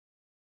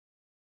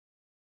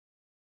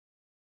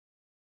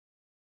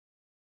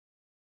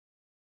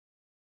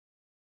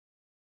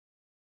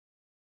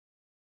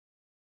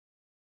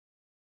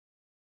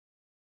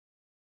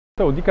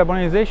So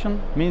decarbonization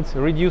means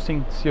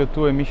reducing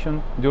CO2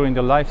 emission during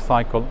the life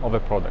cycle of a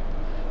product.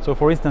 So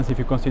for instance, if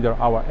you consider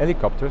our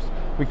helicopters,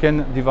 we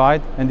can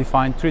divide and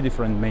define three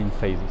different main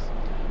phases.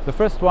 The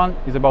first one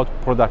is about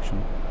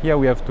production. Here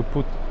we have to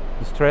put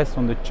the stress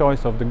on the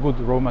choice of the good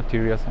raw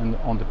materials and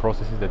on the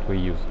processes that we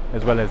use,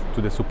 as well as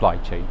to the supply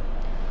chain.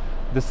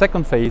 The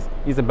second phase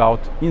is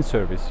about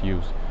in-service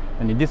use.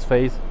 And in this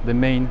phase, the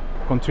main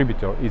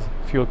contributor is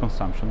fuel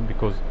consumption,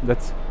 because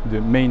that's the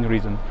main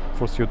reason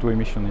for CO2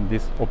 emission in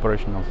this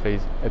operational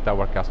phase at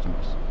our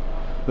customers.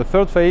 The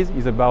third phase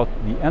is about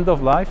the end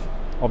of life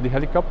of the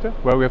helicopter,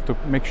 where we have to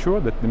make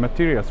sure that the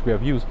materials we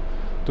have used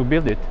to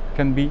build it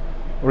can be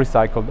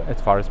recycled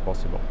as far as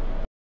possible.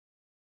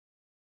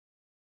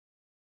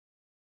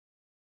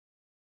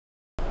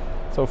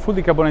 So full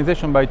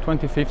decarbonization by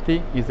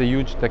 2050 is a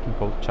huge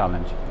technical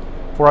challenge.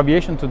 For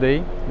aviation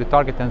today, the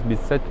target has been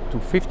set to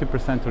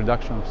 50%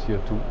 reduction of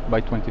CO2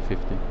 by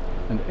 2050.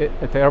 And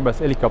at Airbus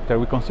helicopter,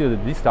 we consider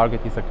that this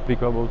target is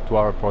applicable to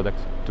our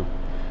products too.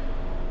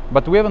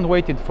 But we haven't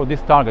waited for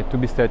this target to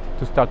be set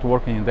to start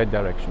working in that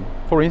direction.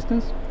 For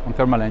instance, on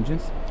thermal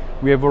engines,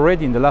 we have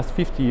already in the last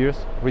 50 years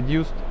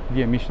reduced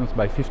the emissions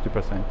by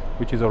 50%,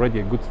 which is already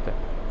a good step.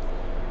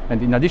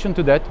 And in addition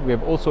to that, we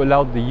have also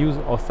allowed the use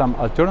of some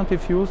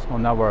alternative fuels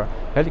on our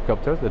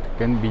helicopters that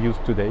can be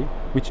used today,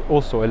 which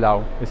also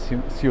allow a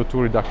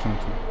CO2 reduction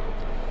too.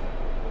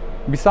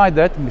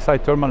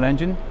 Besides thermal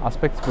engine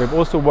aspects, we have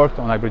also worked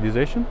on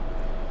hybridization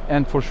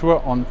and for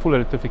sure on full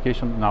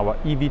electrification on our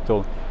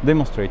eVTOL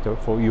demonstrator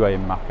for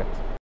UAM market.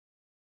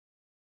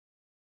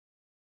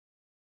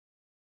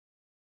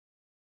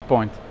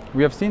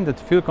 We have seen that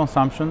fuel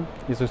consumption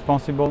is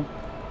responsible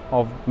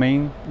of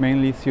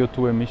mainly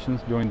CO2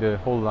 emissions during the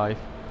whole life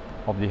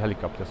of the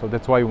helicopter. So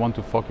that's why we want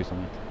to focus on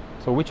it.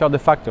 So which are the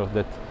factors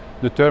that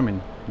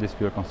determine this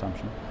fuel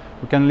consumption?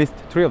 We can list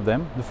three of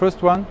them. The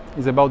first one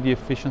is about the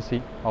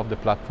efficiency of the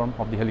platform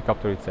of the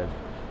helicopter itself,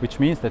 which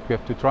means that we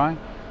have to try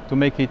to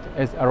make it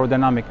as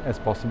aerodynamic as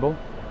possible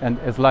and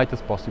as light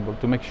as possible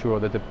to make sure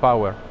that the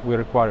power we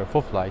require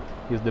for flight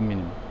is the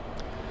minimum.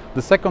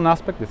 The second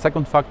aspect, the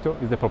second factor,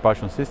 is the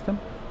propulsion system.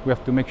 We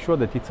have to make sure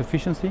that its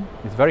efficiency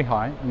is very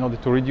high in order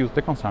to reduce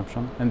the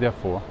consumption and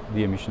therefore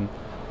the emission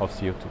of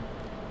CO2.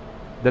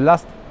 The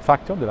last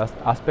factor, the last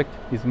aspect,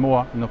 is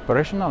more an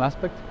operational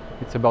aspect.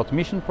 It's about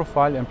mission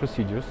profile and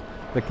procedures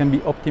that can be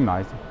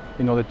optimized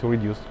in order to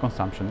reduce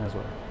consumption as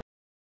well.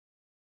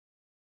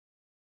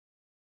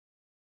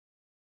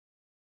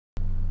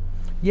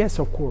 Yes,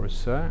 of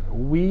course.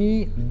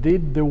 We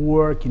did the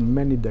work in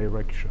many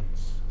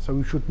directions. So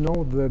you should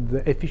know that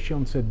the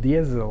efficiency of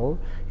diesel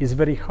is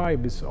very high,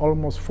 it's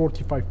almost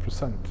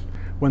 45%,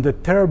 when the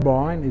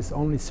turbine is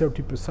only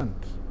 30%.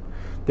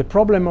 The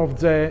problem of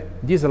the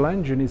diesel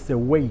engine is the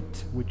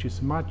weight, which is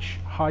much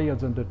higher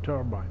than the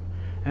turbine.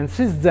 And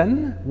since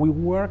then, we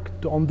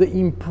worked on the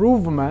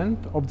improvement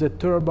of the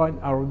turbine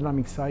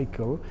aerodynamic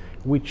cycle,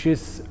 which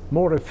is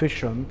more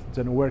efficient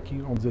than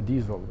working on the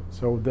diesel.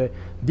 So the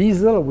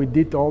diesel, we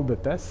did all the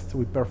tests,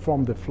 we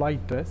performed the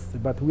flight tests,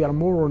 but we are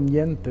more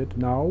oriented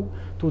now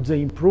to the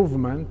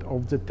improvement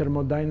of the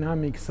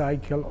thermodynamic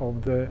cycle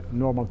of the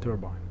normal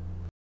turbine.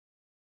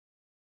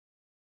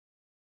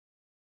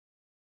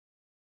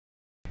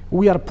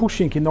 We are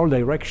pushing in all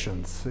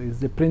directions. It's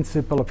the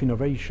principle of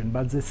innovation,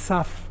 but the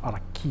SAF are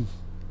key.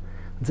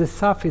 The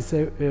SAF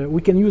is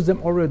we can use them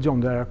already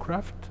on the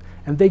aircraft,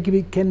 and they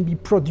can be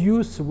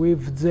produced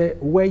with the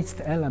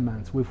waste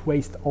elements, with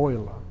waste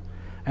oil.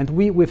 And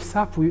with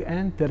SAF, we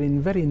enter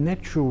in very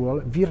natural,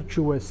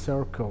 virtuous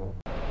circle.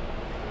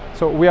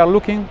 So we are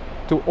looking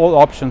to all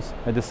options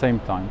at the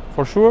same time.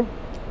 For sure,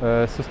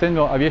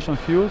 sustainable aviation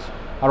fuels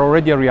are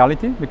already a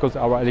reality, because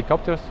our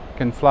helicopters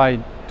can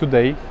fly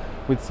today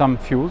with some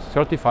fuels,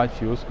 certified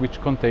fuels,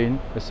 which contain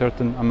a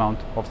certain amount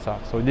of SAF.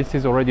 So this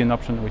is already an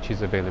option which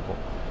is available.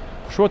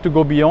 For sure, to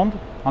go beyond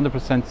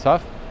 100%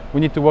 SAF, we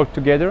need to work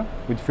together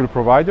with fuel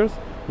providers,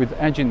 with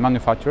engine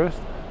manufacturers,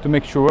 to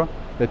make sure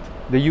that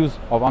the use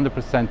of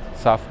 100%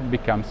 SAF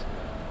becomes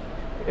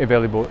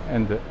available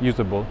and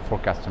usable for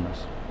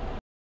customers.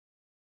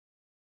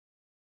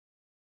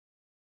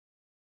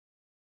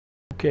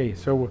 Okay,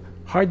 so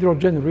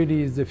hydrogen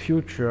really is the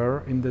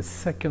future in the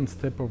second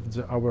step of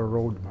our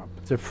roadmap.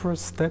 The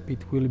first step,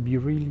 it will be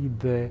really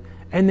the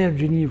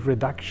energy need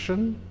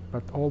reduction,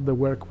 but all the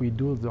work we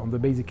do on the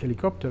basic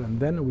helicopter, and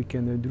then we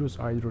can introduce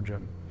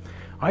hydrogen.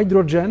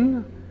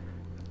 Hydrogen,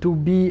 to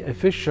be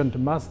efficient,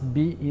 must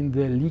be in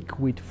the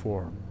liquid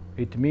form.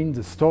 It means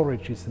the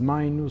storage is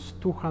minus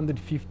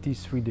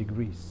 253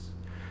 degrees.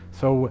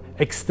 So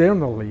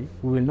externally,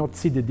 we will not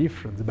see the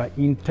difference, but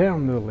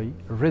internally,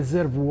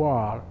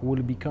 reservoir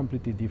will be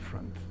completely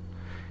different.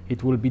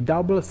 It will be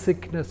double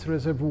thickness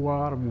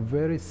reservoir with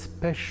very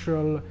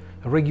special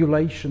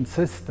regulation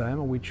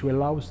system, which will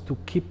allow us to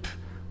keep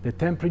the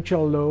temperature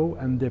low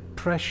and the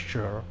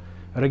pressure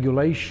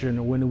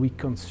regulation when we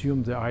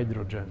consume the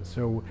hydrogen.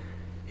 So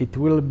it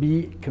will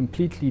be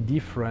completely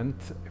different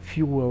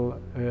fuel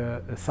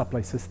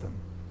supply system.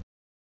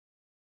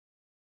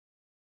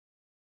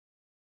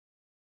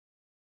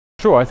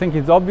 Sure, I think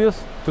it's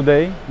obvious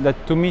today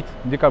that to meet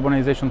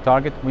decarbonization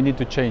target, we need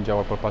to change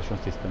our propulsion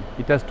system.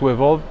 It has to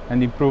evolve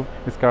and improve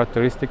its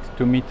characteristics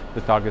to meet the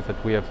targets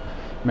that we have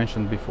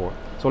mentioned before.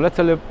 So let's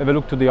have a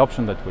look to the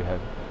option that we have.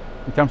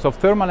 In terms of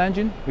thermal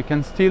engine, we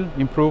can still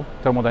improve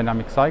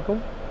thermodynamic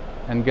cycle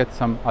and get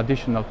some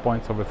additional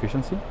points of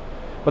efficiency.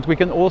 But we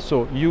can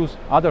also use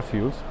other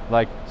fuels,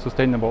 like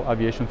sustainable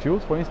aviation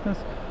fuels, for instance,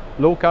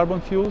 low carbon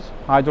fuels,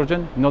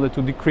 hydrogen, in order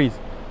to decrease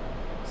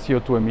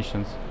CO2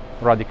 emissions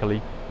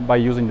radically by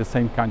using the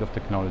same kind of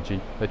technology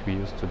that we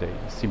use today,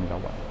 a similar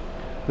one.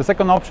 The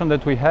second option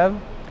that we have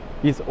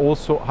is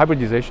also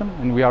hybridization,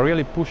 and we are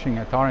really pushing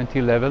at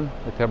R&T level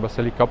at Airbus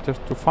Helicopters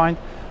to find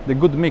the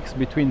good mix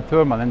between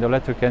thermal and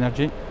electric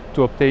energy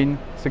to obtain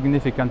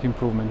significant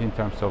improvement in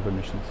terms of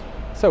emissions.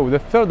 So the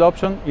third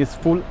option is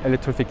full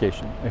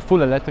electrification, a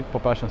full electric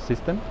propulsion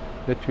system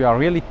that we are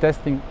really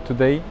testing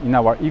today in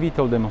our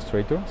eVTOL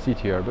demonstrator,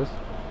 CT Airbus,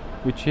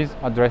 which is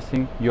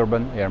addressing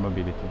urban air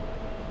mobility.